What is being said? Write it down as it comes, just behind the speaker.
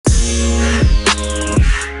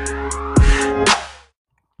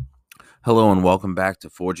Hello and welcome back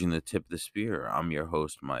to Forging the Tip of the Spear. I'm your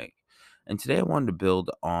host, Mike. And today I wanted to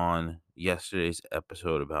build on yesterday's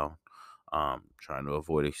episode about trying to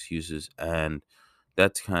avoid excuses. And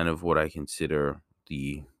that's kind of what I consider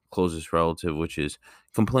the closest relative, which is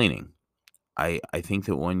complaining. I think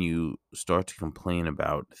that when you start to complain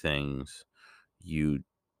about things, you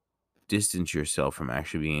distance yourself from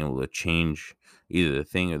actually being able to change either the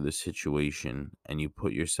thing or the situation, and you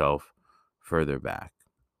put yourself further back.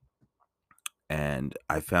 And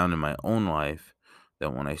I found in my own life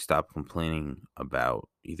that when I stopped complaining about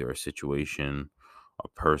either a situation, a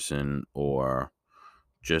person, or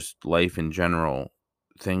just life in general,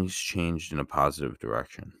 things changed in a positive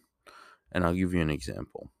direction. And I'll give you an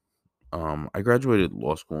example. I graduated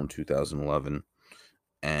law school in 2011,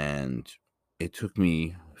 and it took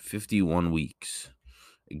me 51 weeks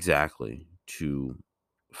exactly to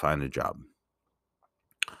find a job.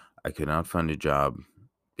 I could not find a job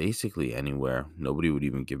basically anywhere. Nobody would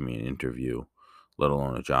even give me an interview, let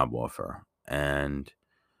alone a job offer. And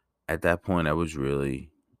at that point, I was really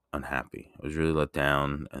unhappy. I was really let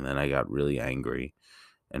down. And then I got really angry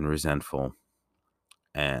and resentful.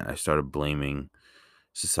 And I started blaming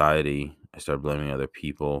society. I started blaming other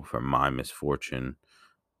people for my misfortune.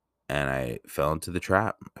 And I fell into the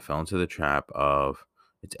trap. I fell into the trap of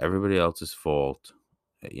it's everybody else's fault.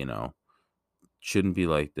 You know, shouldn't be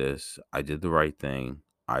like this. I did the right thing.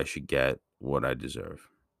 I should get what I deserve.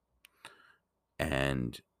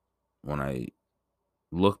 And when I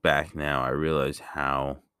look back now, I realize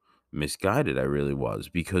how misguided I really was,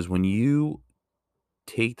 because when you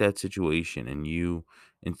take that situation and you,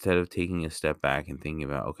 instead of taking a step back and thinking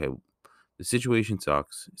about, okay, the situation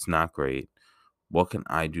sucks, it's not great, what can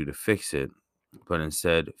I do to fix it? But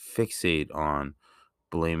instead, fixate on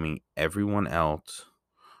blaming everyone else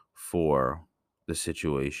for the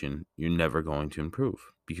situation, you're never going to improve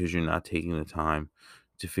because you're not taking the time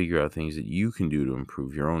to figure out things that you can do to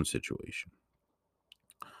improve your own situation.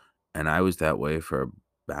 And I was that way for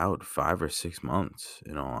about 5 or 6 months,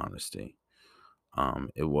 in all honesty.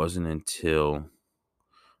 It wasn't until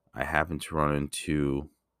I happened to run into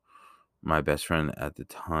my best friend at the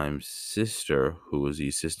time's sister, who was the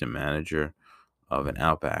assistant manager of an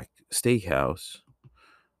Outback steakhouse,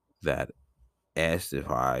 that asked if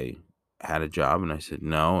I had a job, and I said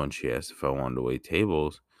no, and she asked if I wanted to wait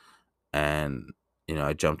tables, and,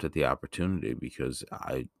 I jumped at the opportunity because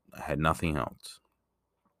I had nothing else.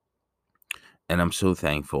 And I'm so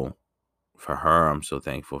thankful for her. I'm so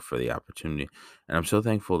thankful for the opportunity. And I'm so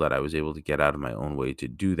thankful that I was able to get out of my own way to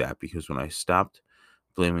do that, because when I stopped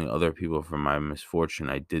blaming other people for my misfortune,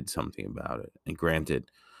 I did something about it. And granted,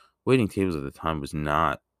 waiting tables at the time was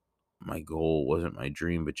not my goal, wasn't my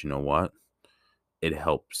dream, but you know what? It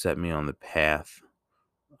helped set me on the path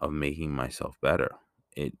of making myself better.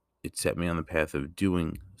 It set me on the path of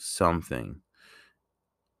doing something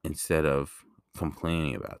instead of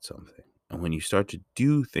complaining about something. And when you start to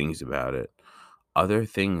do things about it, other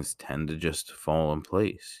things tend to just fall in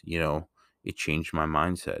place. It changed my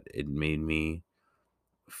mindset. It made me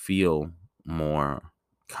feel more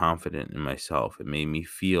confident in myself. It made me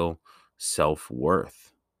feel self-worth.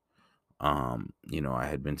 I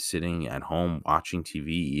had been sitting at home watching TV,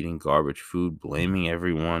 eating garbage food, blaming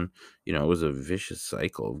everyone. It was a vicious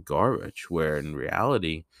cycle of garbage where in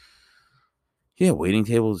reality, yeah, waiting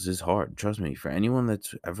tables is hard. Trust me, for anyone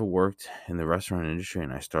that's ever worked in the restaurant industry,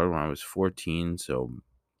 and I started when I was 14, so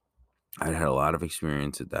I had a lot of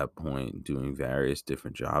experience at that point doing various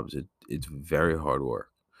different jobs. It's very hard work.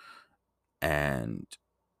 And,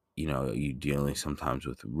 you're dealing sometimes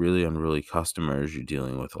with really unruly customers. You're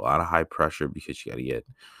dealing with a lot of high pressure because you got to get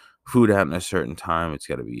food out in a certain time. It's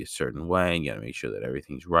got to be a certain way, and you got to make sure that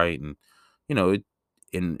everything's right. And, it,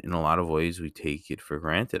 in a lot of ways, we take it for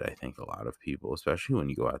granted. I think a lot of people, especially when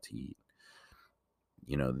you go out to eat,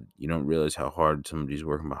 you don't realize how hard somebody's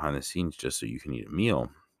working behind the scenes just so you can eat a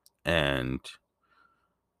meal. And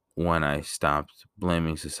when I stopped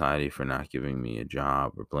blaming society for not giving me a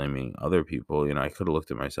job or blaming other people, I could have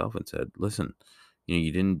looked at myself and said, listen,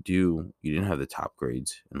 you didn't have the top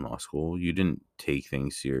grades in law school. You didn't take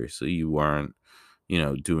things seriously. You weren't,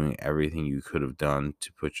 doing everything you could have done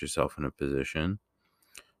to put yourself in a position.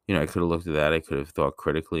 I could have looked at that. I could have thought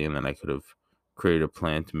critically, and then I could have created a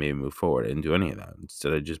plan to maybe move forward. I didn't do any of that.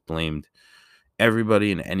 Instead, I just blamed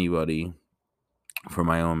everybody and anybody for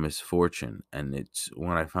my own misfortune. And it's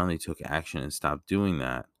when I finally took action and stopped doing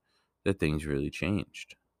that that things really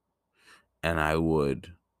changed. And I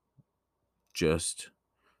would just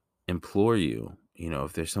implore you,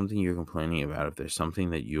 if there's something you're complaining about, if there's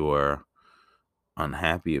something that you're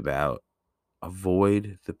unhappy about,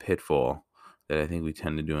 avoid the pitfall that I think we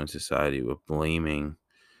tend to do in society with blaming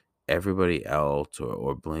everybody else,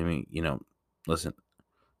 or blaming, listen,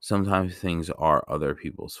 sometimes things are other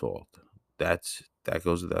people's fault. That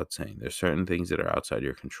goes without saying. There's certain things that are outside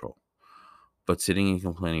your control. But sitting and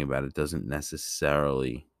complaining about it doesn't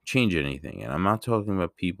necessarily change anything. And I'm not talking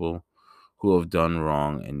about people who have done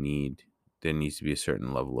wrong and there needs to be a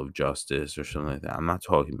certain level of justice or something like that. I'm not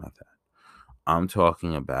talking about that. I'm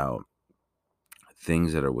talking about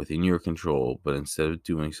things that are within your control, but instead of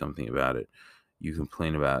doing something about it, you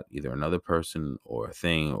complain about either another person or a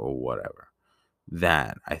thing or whatever.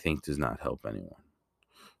 That, I think, does not help anyone.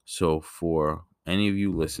 So, for any of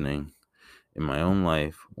you listening, in my own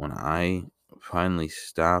life, when I finally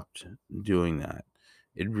stopped doing that,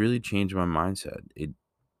 it really changed my mindset. It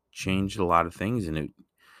changed a lot of things, and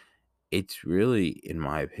it's really, in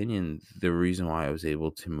my opinion, the reason why I was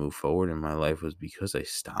able to move forward in my life was because I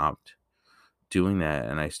stopped doing that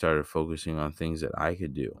and I started focusing on things that I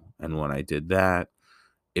could do. And when I did that,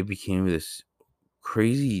 it became this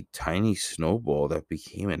crazy tiny snowball that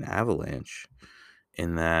became an avalanche.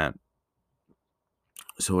 In that,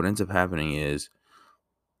 so what ends up happening is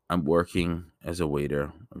I'm working as a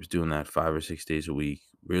waiter. I was doing that 5 or 6 days a week,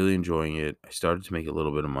 really enjoying it. I started to make a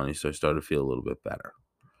little bit of money, so I started to feel a little bit better.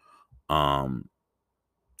 Um,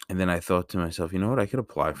 and then I thought to myself, you know what? I could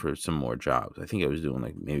apply for some more jobs. I think I was doing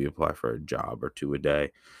like maybe apply for a job or two a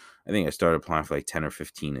day. I think I started applying for like 10 or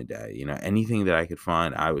 15 a day. Anything that I could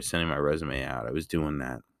find, I was sending my resume out. I was doing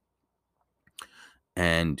that.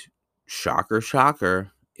 And shocker,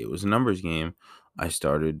 shocker, it was a numbers game. I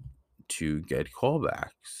started to get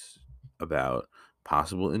callbacks about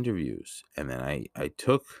possible interviews. And then I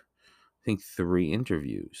took, I think, 3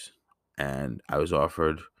 interviews, and I was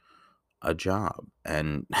offered a job.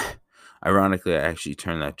 And ironically, I actually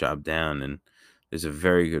turned that job down. And there's a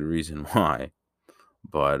very good reason why.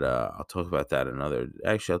 But I'll talk about that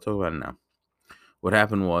Actually, I'll talk about it now. What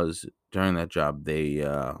happened was, during that job, they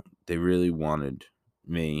really wanted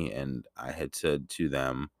me, and I had said to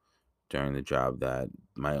them during the job that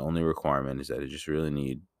my only requirement is that I just really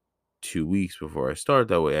need 2 weeks before I start.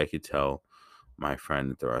 That way, I could tell my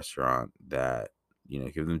friend at the restaurant that,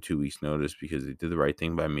 give them 2 weeks notice, because they did the right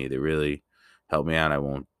thing by me. They really helped me out. I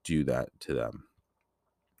won't do that to them.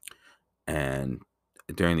 And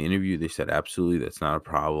during the interview, they said, absolutely, that's not a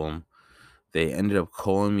problem. They ended up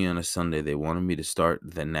calling me on a Sunday. They wanted me to start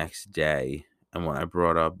the next day. And when I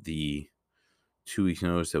brought up the 2 weeks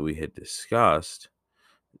notice that we had discussed,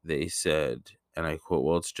 they said, and I quote,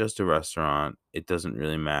 well, it's just a restaurant. It doesn't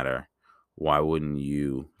really matter. Why wouldn't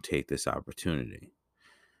you take this opportunity?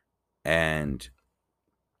 And,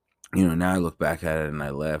 now I look back at it and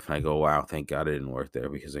I laugh and I go, wow, thank God I didn't work there,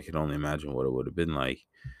 because I could only imagine what it would have been like.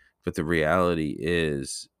 But the reality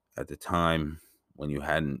is, at the time, when you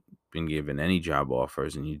hadn't been given any job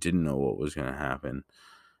offers and you didn't know what was going to happen,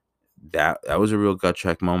 that was a real gut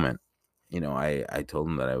check moment. I told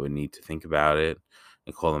them that I would need to think about it.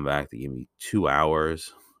 I called them back. They gave me 2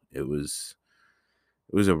 hours. It was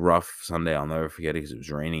a rough Sunday. I'll never forget it, because it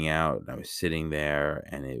was raining out and I was sitting there,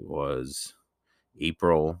 and it was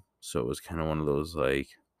April. So it was kind of one of those like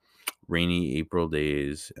rainy April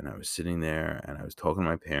days. And I was sitting there and I was talking to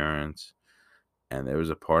my parents, and there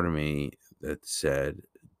was a part of me that said,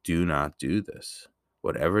 do not do this.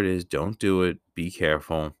 Whatever it is, don't do it. Be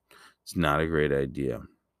careful. It's not a great idea.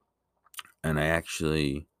 And I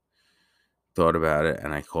actually thought about it,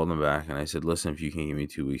 and I called them back and I said, listen, if you can give me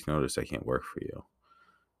 2 weeks notice, I can't work for you.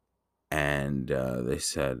 And they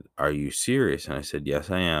said, are you serious? And I said,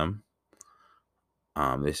 yes, I am.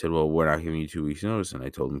 They said, well, we're not giving you 2 weeks notice. And I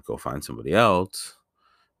told them, go find somebody else.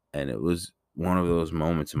 And it was one of those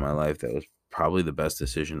moments in my life that was probably the best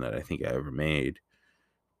decision that I think I ever made,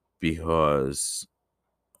 because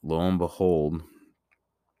lo and behold,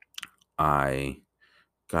 I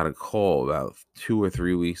got a call about 2 or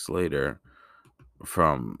 3 weeks later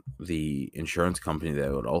from the insurance company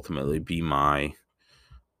that would ultimately be my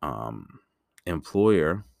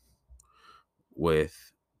employer,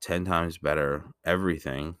 with 10 times better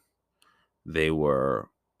everything. They were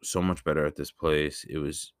so much better at this place. It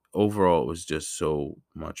was just so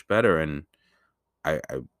much better. And I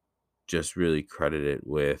just really credit it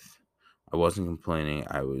with, I wasn't complaining.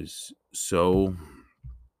 I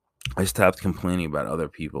stopped complaining about other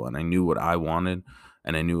people, and I knew what I wanted,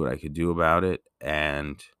 and I knew what I could do about it.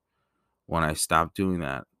 And when I stopped doing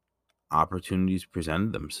that, opportunities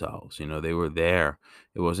presented themselves. They were there.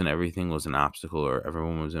 It wasn't everything was an obstacle or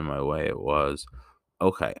everyone was in my way. It was,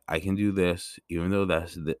 okay, I can do this, even though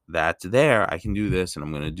that's there. I can do this, and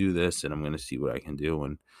I'm going to do this, and I'm going to see what I can do.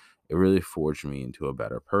 And it really forged me into a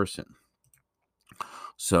better person.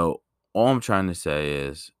 So All I'm trying to say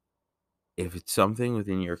is if it's something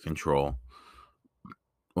within your control,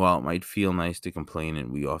 while it might feel nice to complain,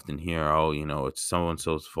 and we often hear, oh, it's so and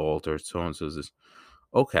so's fault or so and so's this.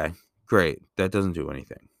 Okay, great. That doesn't do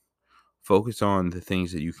anything. Focus on the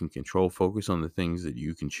things that you can control. Focus on the things that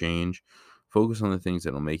you can change. Focus on the things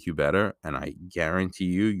that'll make you better. And I guarantee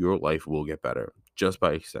you, your life will get better just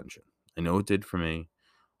by extension. I know it did for me.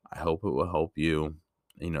 I hope it will help you.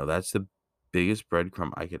 That's the biggest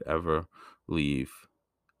breadcrumb I could ever leave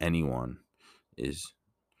anyone is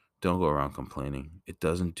don't go around complaining. It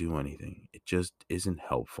doesn't do anything. It just isn't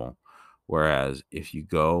helpful. Whereas if you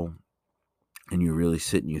go and you really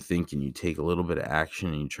sit and you think and you take a little bit of action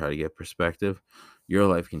and you try to get perspective, your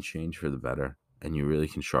life can change for the better and you really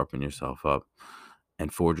can sharpen yourself up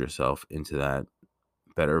and forge yourself into that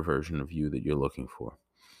better version of you that you're looking for.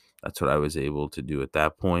 That's what I was able to do at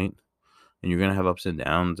that point. And you're going to have ups and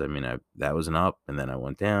downs. I mean, that was an up and then I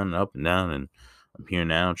went down and up and down and I'm here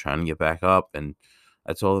now trying to get back up. And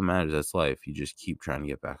that's all that matters. That's life. You just keep trying to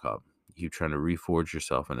get back up. You keep trying to reforge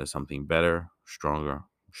yourself into something better, stronger,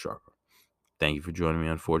 sharper. Thank you for joining me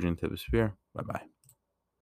on Forging the Tip of Spear. Bye bye.